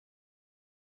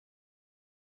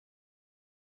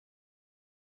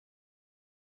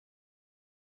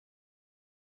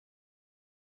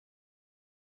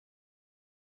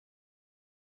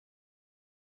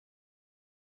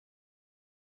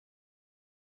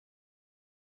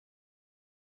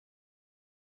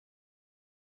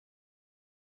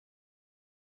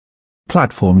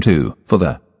Platform 2 for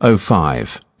the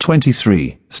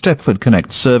 0523 Stepford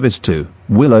Connect service to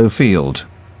Willowfield.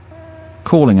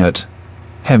 Calling at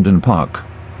Helens Park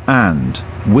and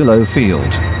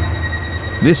Willowfield.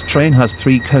 This train has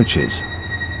 3 coaches.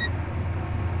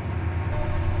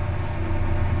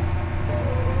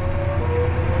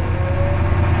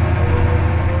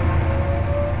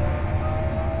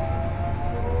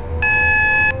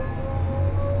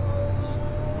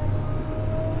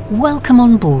 Welcome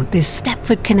on board this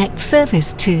Stepford Connect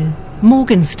service to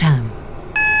Morganstown.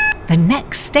 The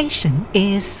next station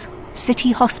is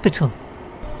City Hospital.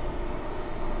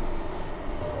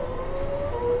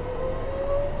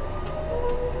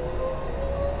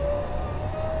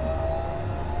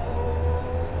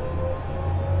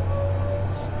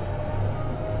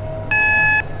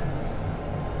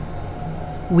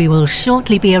 We will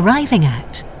shortly be arriving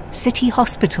at City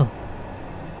Hospital.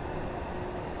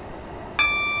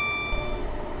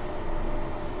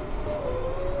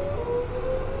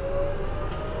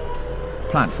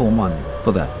 Platform 1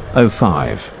 for the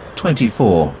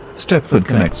 0524 Stepford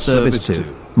Connect service to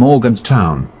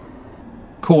Morganstown.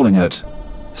 Calling at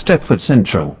Stepford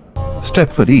Central,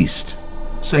 Stepford East,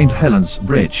 St Helens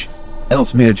Bridge,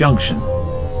 Elsemere Junction,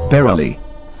 Berrily,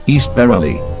 East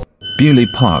Berrily, Beaulieu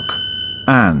Park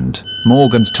and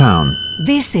Morganstown.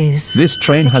 This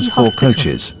train City has 4 Hospital.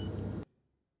 coaches.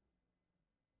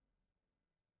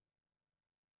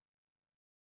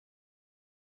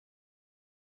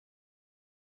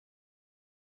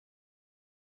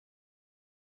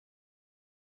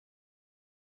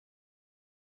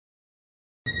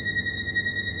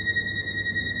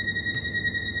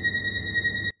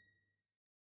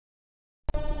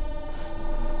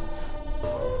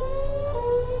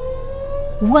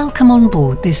 Welcome on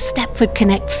board this Stepford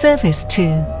Connect service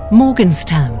to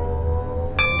Morganstown.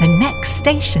 The next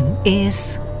station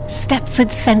is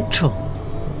Stepford Central.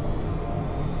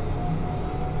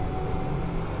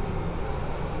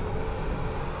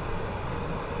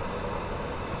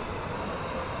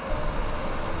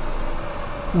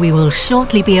 We will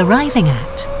shortly be arriving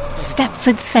at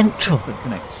Stepford Central. Stepford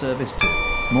Connect service to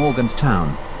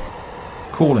Morganstown.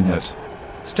 Calling at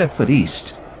Stepford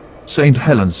East, St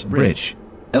Helens Bridge,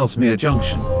 Elsemere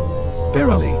Junction,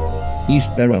 Berrily,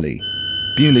 East Berrily,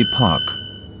 Beaulieu Park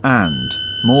and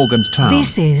Morganstown.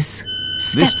 This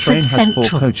train Stepford has 4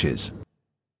 Central. coaches.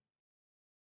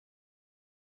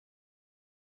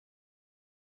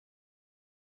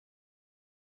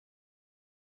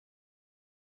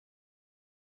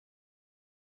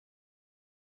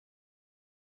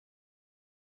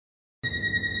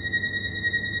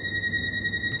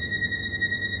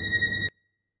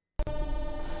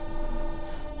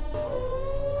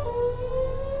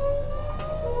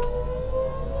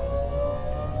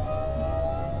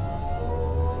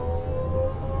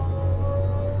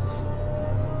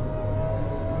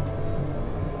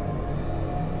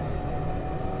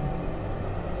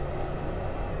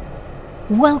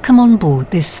 Welcome on board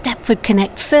this Stepford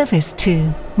Connect service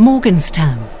to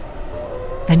Morganstown.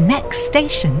 The next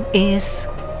station is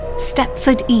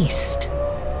Stepford East.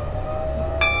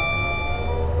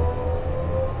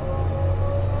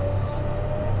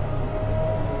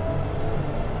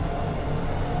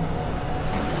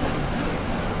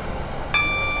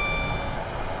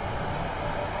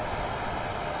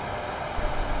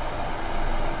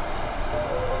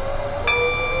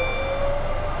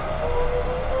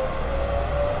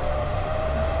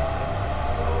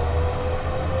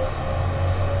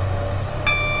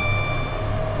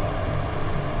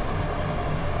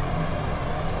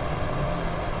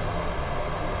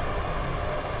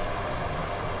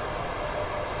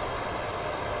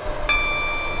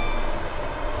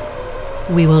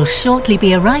 We will shortly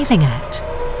be arriving at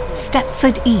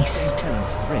Stepford East.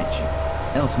 Helens Bridge,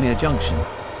 Elsemere Junction,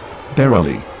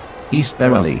 Berrily, East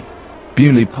Berrily,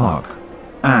 Beaulieu Park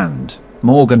and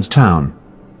Morganstown.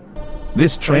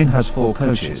 This train has 4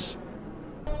 coaches.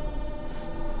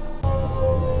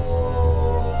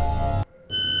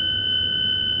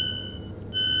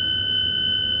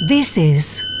 This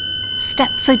is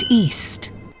Stepford East.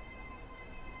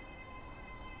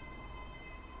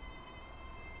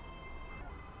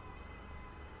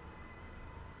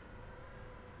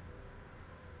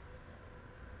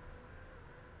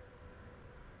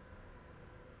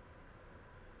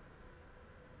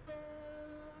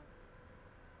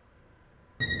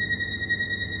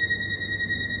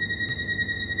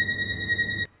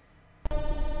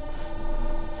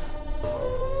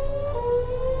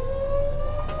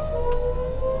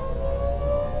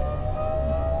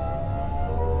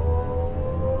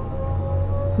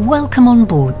 Welcome on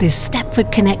board this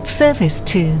Stepford Connect service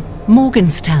to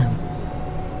Morganstown.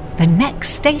 The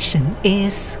next station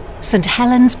is St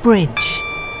Helens Bridge.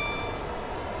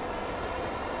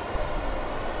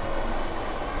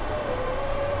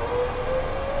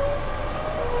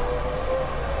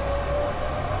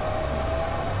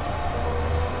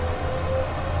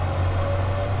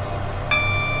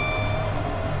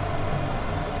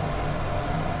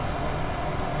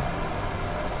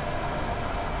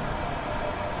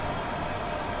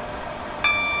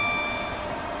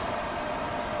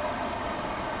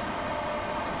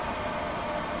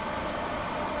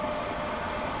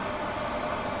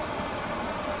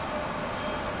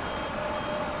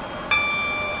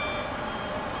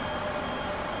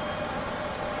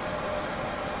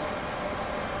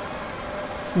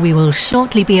 We will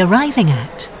shortly be arriving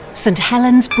at St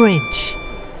Helens Bridge.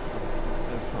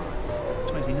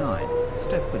 29,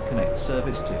 Stepford Connect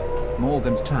service to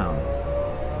Morganstown.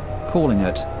 Calling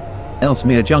at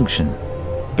Elsemere Junction,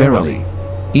 Berrily,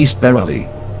 East Berrily,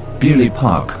 Beaulieu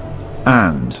Park,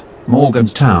 and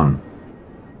Morganstown.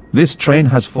 This train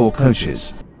has 4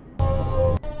 coaches.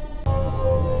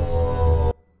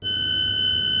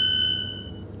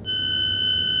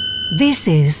 This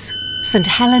is St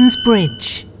Helens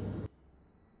Bridge.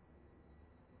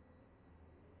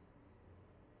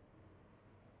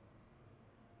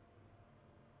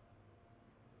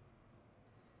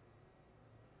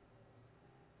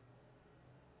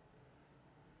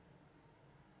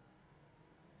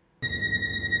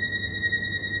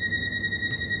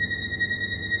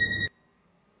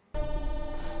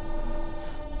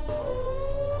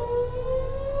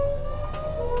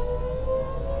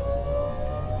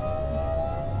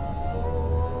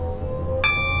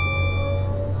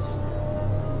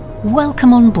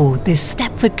 Welcome on board this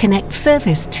Stepford Connect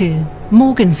service to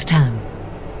Morganstown.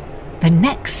 The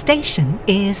next station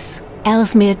is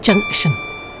Elsemere Junction.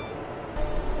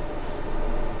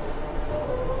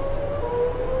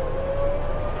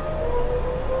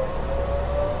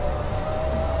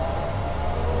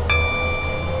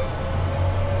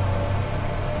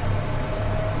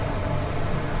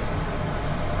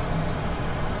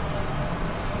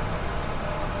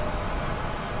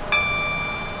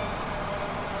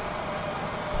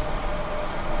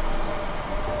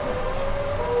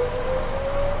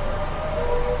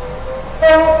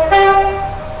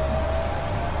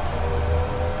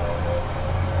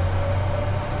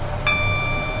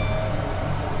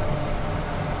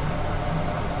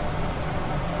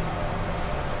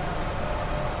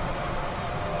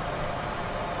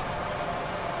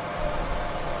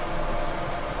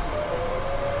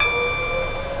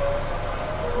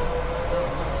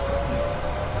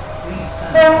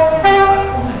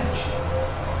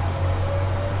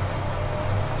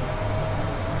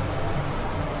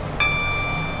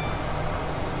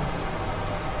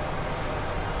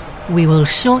 We will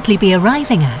shortly be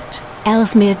arriving at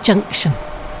Elsemere Junction.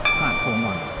 Platform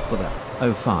 1 for the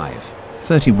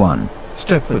 0531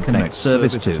 Stepford Connect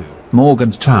service to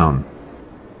Morganstown.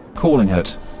 Calling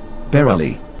at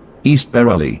Berrily, East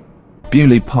Berrily,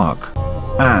 Beaulieu Park,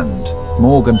 and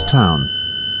Morganstown.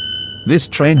 This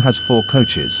train has 4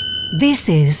 coaches. This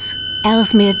is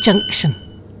Elsemere Junction.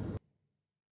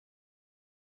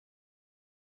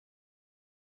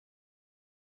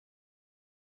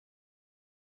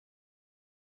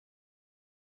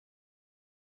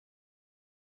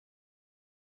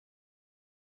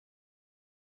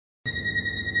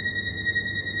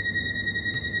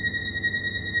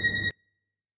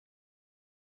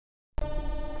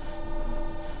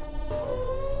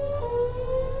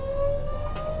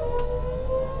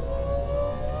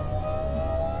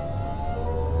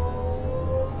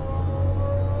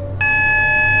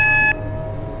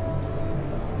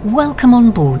 Welcome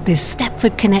on board this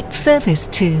Stepford Connect service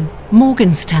to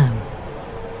Morganstown.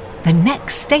 The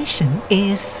next station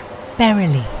is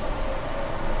Berrily.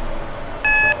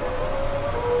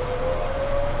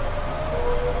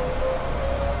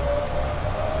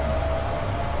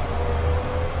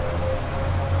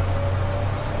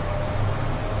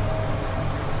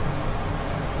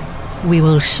 We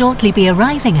will shortly be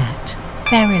arriving at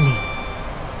Berrily.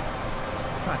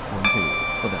 Platform 2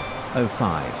 for the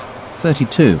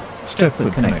 0532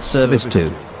 Stepford Connect service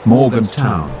to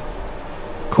Morganstown.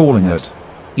 Calling at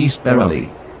East Berrily,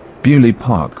 Beaulieu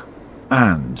Park,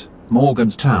 and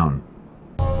Morganstown.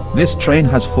 This train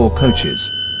has 4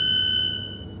 coaches.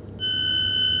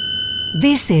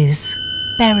 This is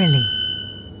Berrily.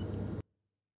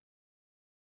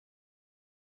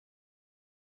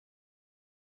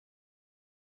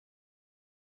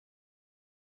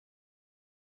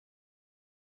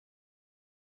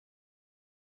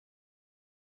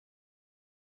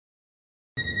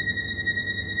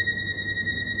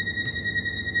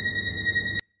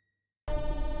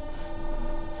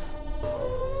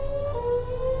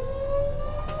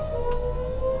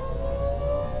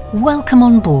 Welcome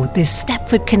on board this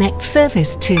Stepford Connect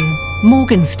service to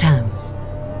Morganstown.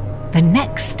 The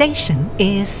next station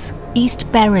is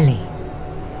East Berrily.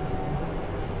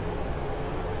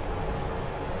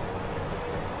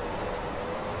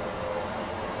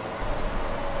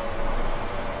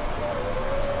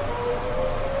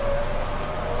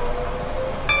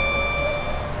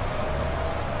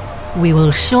 We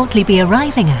will shortly be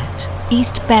arriving at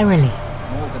East Berrily.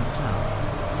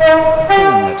 Morganstown.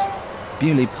 Calling at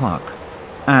Beaulieu Park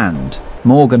and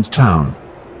Morganstown.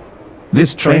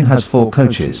 This train has 4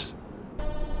 coaches.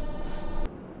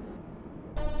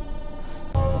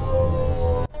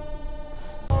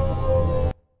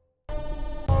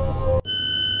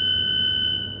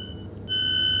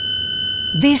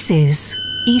 This is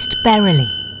East Berrily.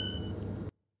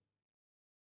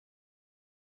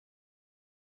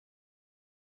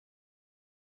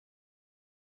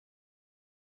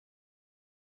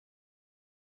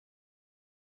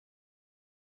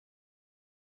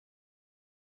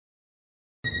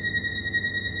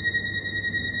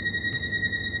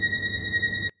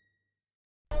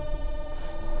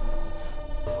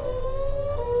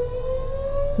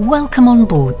 Welcome on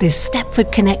board this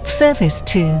Stepford Connect service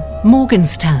to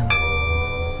Morganstown.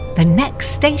 The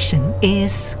next station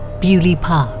is Beaulieu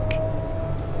Park.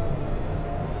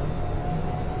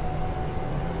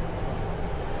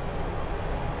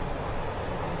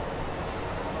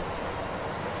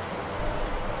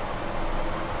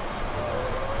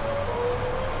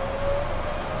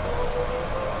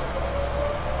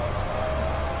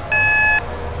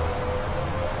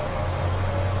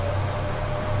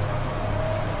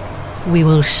 We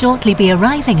will shortly be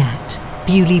arriving at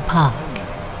Beaulieu Park.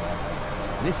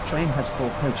 This train has 4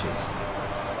 coaches.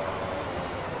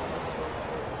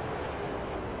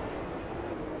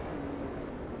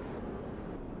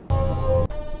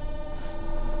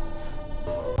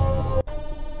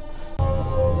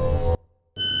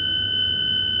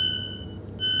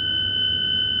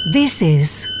 This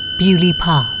is Beaulieu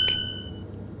Park.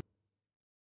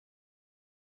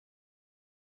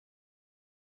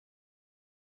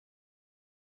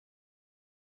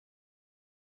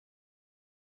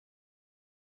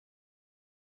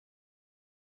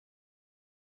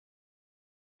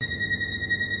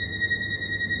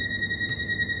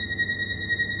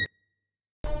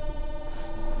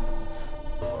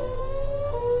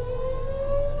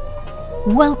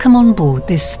 Welcome on board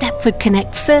this Stepford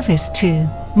Connect service to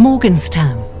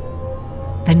Morganstown.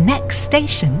 The next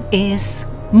station is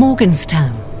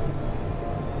Morganstown.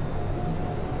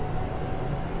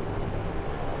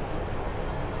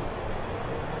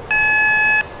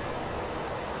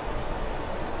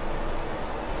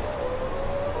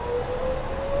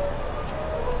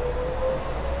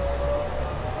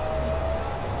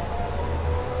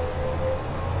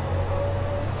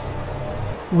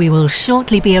 We will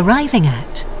shortly be arriving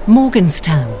at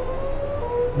Morganstown.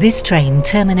 This train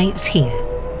terminates here.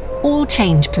 All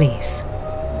change, please.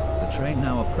 The train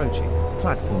now approaching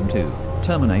platform 2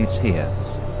 terminates here.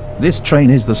 This train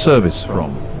is the service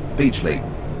from Beechley.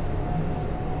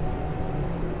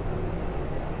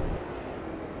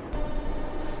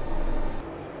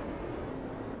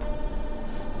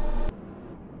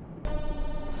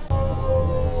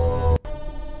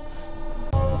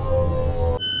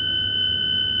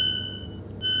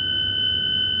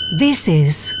 This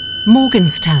is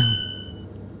Morganstown.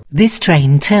 This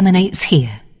train terminates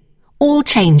here. All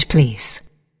change, please.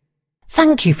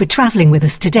 Thank you for travelling with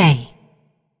us today.